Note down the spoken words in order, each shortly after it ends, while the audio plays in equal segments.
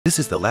This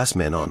is the last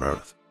man on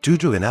Earth. Due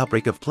to an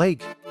outbreak of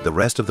plague, the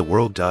rest of the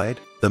world died.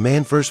 The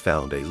man first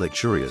found a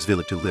luxurious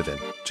villa to live in.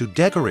 To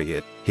decorate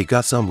it, he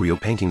got some real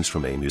paintings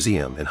from a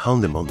museum and hung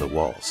them on the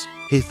walls.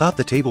 He thought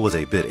the table was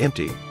a bit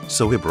empty,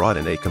 so he brought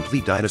in a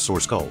complete dinosaur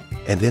skull.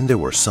 And then there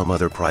were some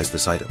other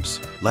priceless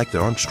items, like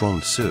the Armstrong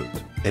suit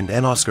and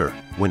an Oscar.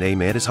 When a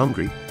man is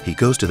hungry, he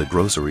goes to the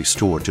grocery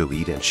store to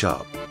eat and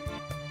shop.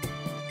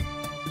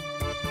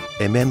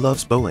 A man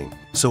loves bowling,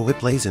 so he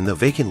plays in the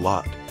vacant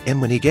lot. And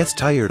when he gets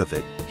tired of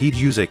it, he'd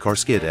use a car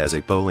skid as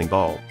a bowling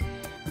ball.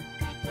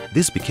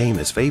 This became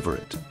his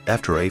favorite.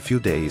 After a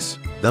few days,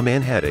 the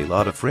man had a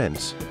lot of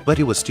friends, but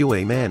he was still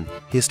a man.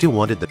 He still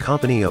wanted the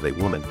company of a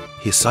woman.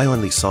 He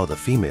silently saw the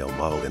female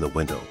model in the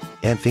window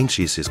and thinks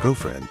she's his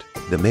girlfriend.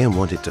 The man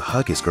wanted to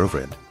hug his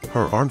girlfriend.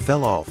 Her arm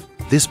fell off.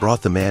 This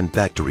brought the man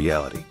back to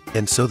reality.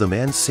 And so the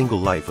man's single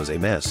life was a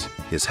mess.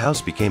 His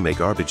house became a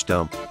garbage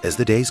dump. As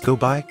the days go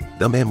by,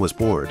 the man was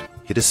bored.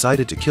 He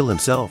decided to kill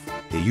himself.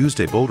 He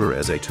used a boulder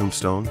as a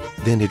tombstone.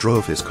 Then he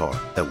drove his car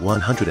at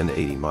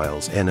 180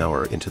 miles an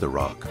hour into the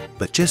rock.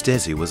 But just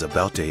as he was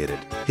about to hit it,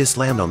 he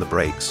slammed on the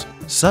brakes.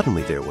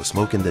 Suddenly there was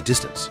smoke in the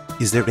distance.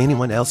 Is there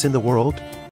anyone else in the world?